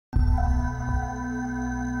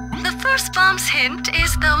first bomb's hint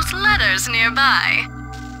is those letters nearby.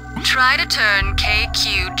 Try to turn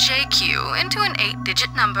KQJQ into an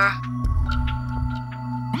 8-digit number.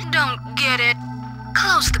 Don't get it?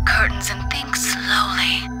 Close the curtains and think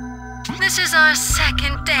slowly. This is our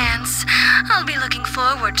second dance. I'll be looking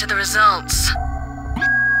forward to the results.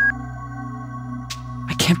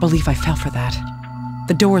 I can't believe I fell for that.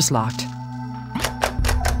 The door's locked.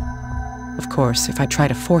 Of course, if I try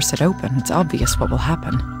to force it open, it's obvious what will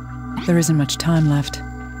happen. There isn't much time left.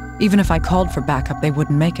 Even if I called for backup, they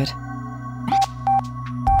wouldn't make it.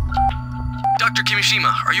 Dr.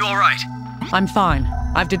 Kimishima, are you all right? I'm fine.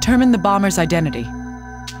 I've determined the bomber's identity.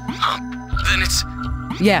 Huh? Then it's...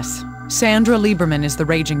 Yes, Sandra Lieberman is the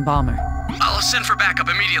raging bomber. I'll send for backup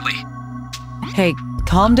immediately. Hey,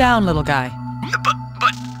 calm down, little guy. But...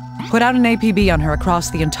 Put out an APB on her across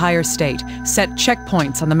the entire state. Set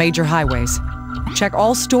checkpoints on the major highways. Check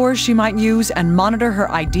all stores she might use and monitor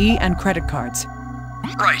her ID and credit cards.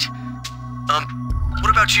 Right. What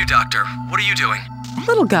about you, Doctor? What are you doing?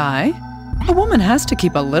 Little guy, a woman has to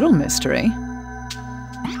keep a little mystery.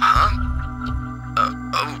 Huh?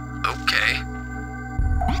 Okay.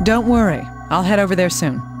 Don't worry. I'll head over there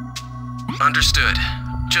soon. Understood.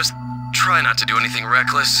 Just try not to do anything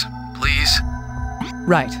reckless, please.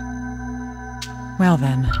 Right. Well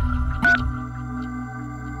then.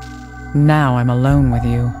 Now I'm alone with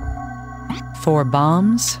you. 4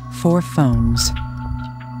 bombs, 4 phones.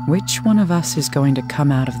 Which one of us is going to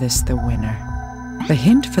come out of this the winner? The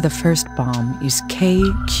hint for the first bomb is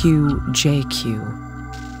KQJQ.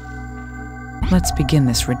 Let's begin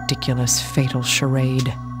this ridiculous, fatal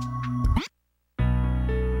charade.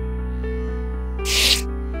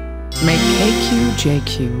 Make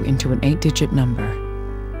KQJQ into an 8-digit number.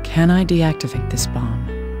 Can I deactivate this bomb?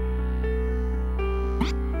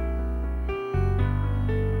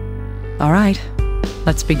 All right,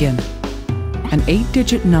 let's begin. An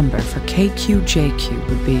 8-digit number for KQJQ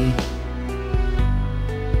would be...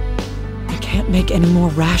 I can't make any more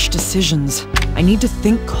rash decisions. I need to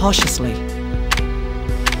think cautiously.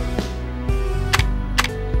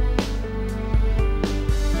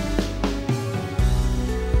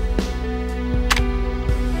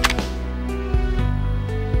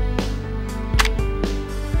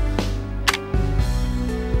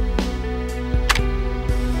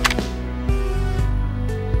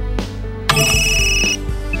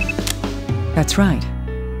 That's right.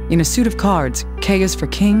 In a suit of cards, K is for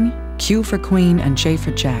king, Q for queen, and J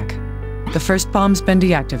for jack. The first bomb's been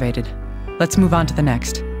deactivated. Let's move on to the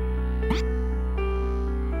next.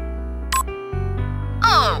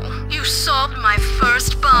 Oh, you solved my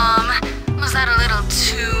first bomb. Was that a little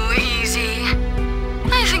too easy?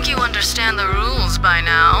 I think you understand the rules by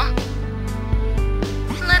now.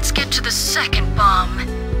 Let's get to the second bomb.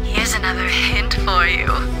 Here's another hint for you.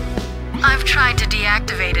 I've tried to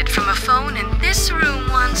deactivate it from a phone in this room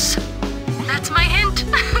once. That's my hint.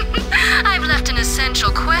 I've left an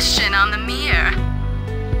essential question on the mirror.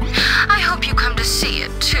 I hope you come to see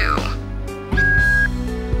it, too.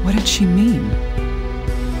 What did she mean?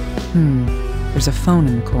 There's a phone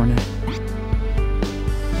in the corner.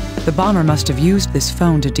 The bomber must have used this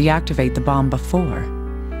phone to deactivate the bomb before.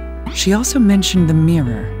 She also mentioned the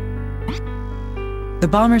mirror. The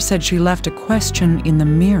bomber said she left a question in the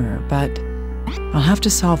mirror, but I'll have to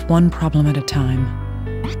solve one problem at a time.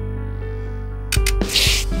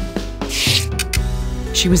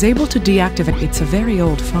 She was able to deactivate. It's a very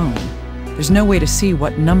old phone. There's no way to see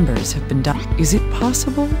what numbers have been dialed. Is it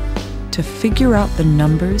possible to figure out the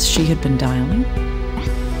numbers she had been dialing?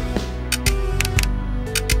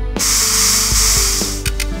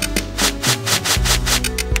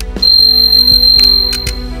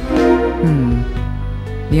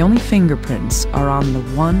 The only fingerprints are on the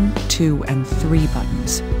 1, 2, and 3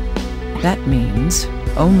 buttons. That means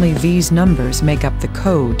only these numbers make up the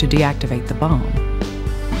code to deactivate the bomb.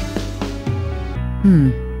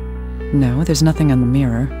 No, there's nothing on the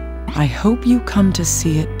mirror. I hope you come to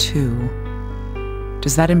see it too.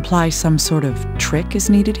 Does that imply some sort of trick is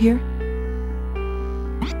needed here?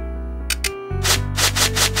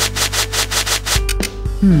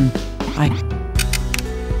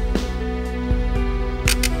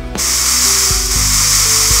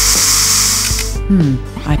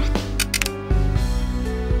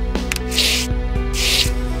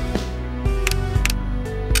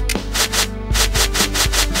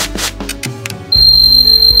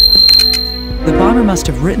 The bomber must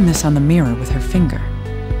have written this on the mirror with her finger.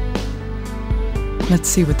 Let's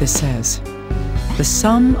see what this says. The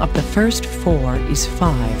sum of the first 4 is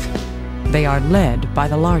 5. They are led by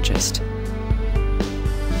the largest.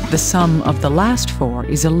 The sum of the last 4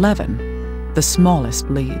 is 11. The smallest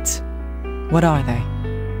leads. What are they?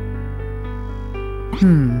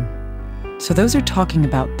 So those are talking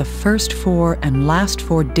about the first 4 and last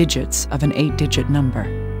 4 digits of an 8-digit number.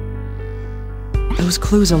 Those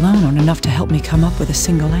clues alone aren't enough to help me come up with a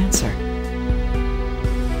single answer.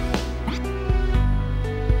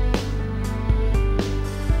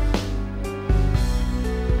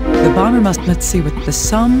 The bomber must, let's see, with the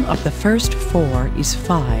sum of the first 4 is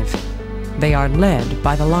 5. They are led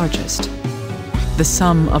by the largest. The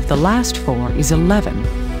sum of the last 4 is 11.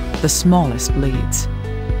 The smallest leads.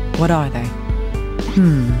 What are they?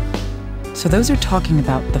 So those are talking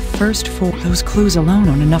about the first 4. Those clues alone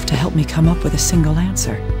aren't enough to help me come up with a single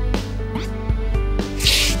answer.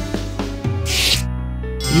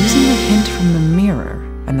 Using the hint from the mirror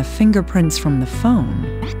and the fingerprints from the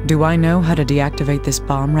phone, do I know how to deactivate this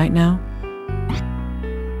bomb right now?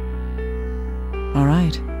 All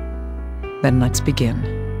right, then let's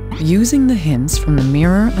begin. Using the hints from the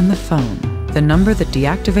mirror and the phone, the number that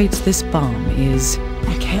deactivates this bomb is...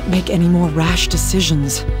 I can't make any more rash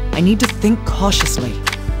decisions. I need to think cautiously.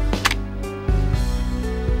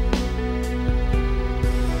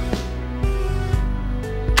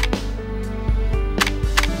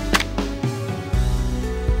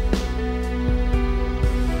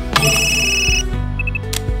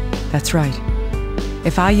 That's right.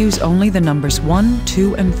 If I use only the numbers 1,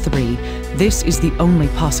 2, and 3, this is the only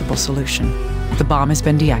possible solution. The bomb has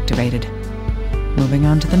been deactivated. Moving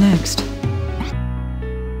on to the next.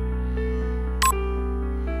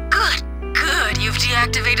 You've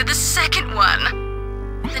deactivated the second one.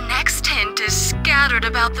 The next hint is scattered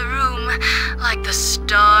about the room, like the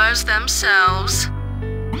stars themselves.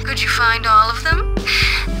 Could you find all of them?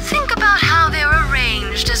 Think about how they're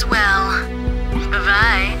arranged as well.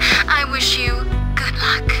 Bye-bye. I wish you good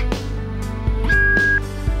luck.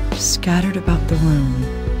 Scattered about the room,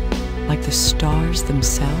 like the stars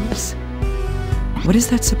themselves? What is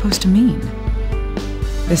that supposed to mean?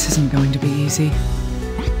 This isn't going to be easy.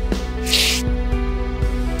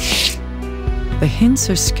 The hints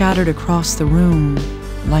are scattered across the room,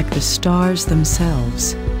 like the stars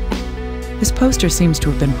themselves. This poster seems to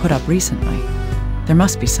have been put up recently. There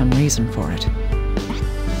must be some reason for it.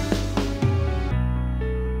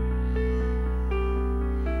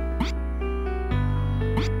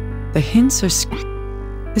 The hints are...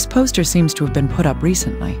 This poster seems to have been put up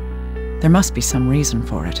recently. There must be some reason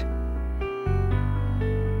for it.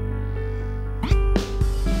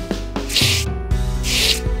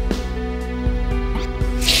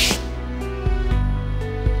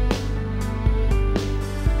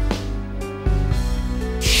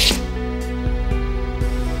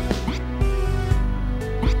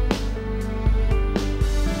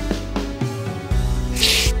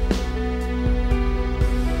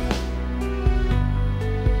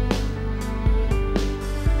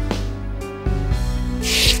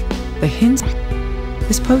 The hints...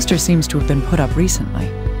 This poster seems to have been put up recently.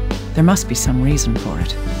 There must be some reason for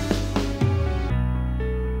it.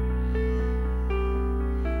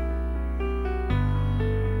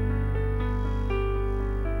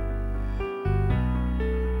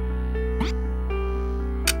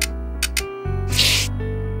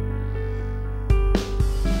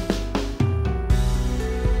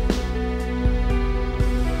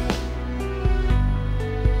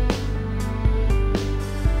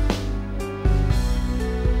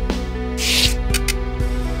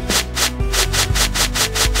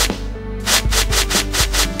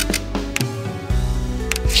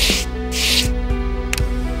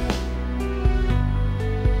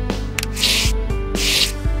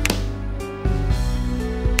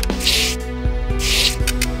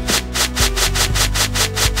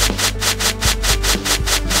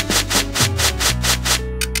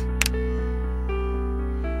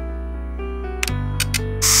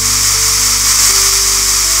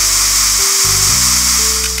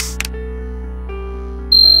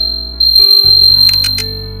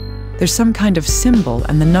 There's some kind of symbol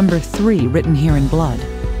and the number 3 written here in blood.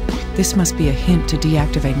 This must be a hint to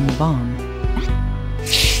deactivating the bomb.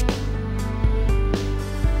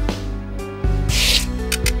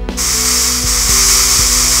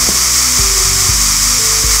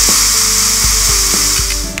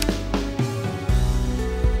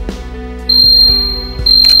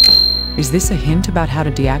 Is this a hint about how to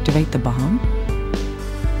deactivate the bomb?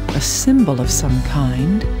 A symbol of some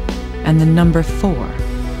kind, and the number 4.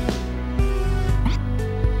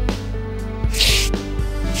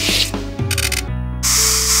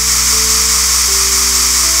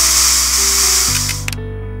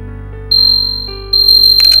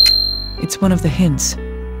 It's one of the hints,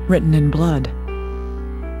 written in blood.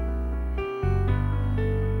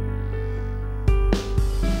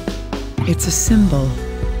 It's a symbol,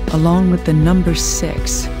 along with the number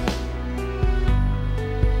 6.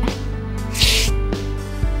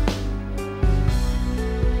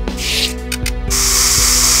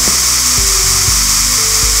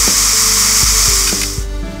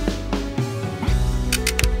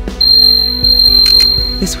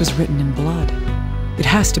 This was written in blood. It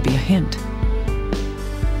has to be a hint.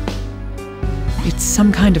 It's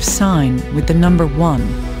some kind of sign with the number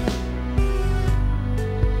 1.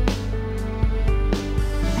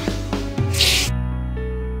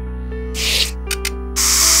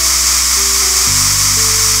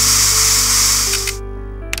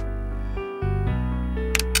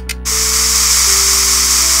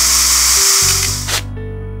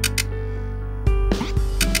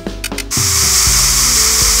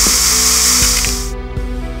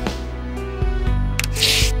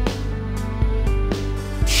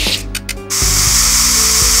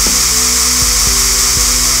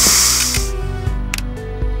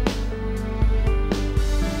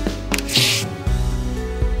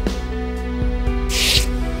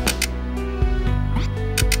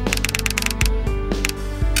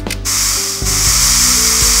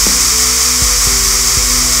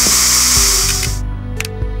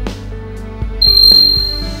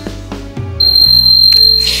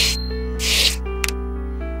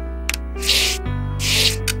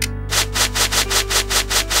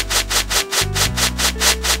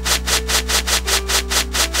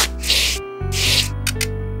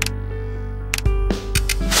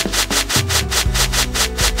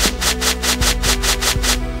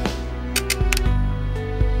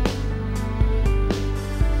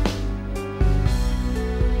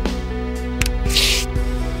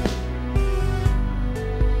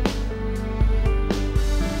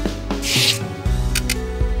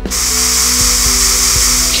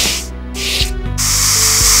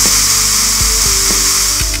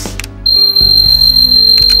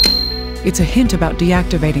 It's a hint about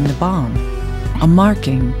deactivating the bomb, a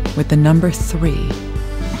marking with the number 3.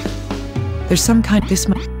 There's some kind this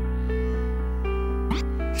must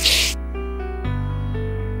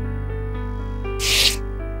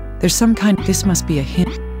be a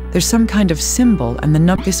hint. There's some kind of symbol and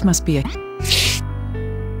the this must be a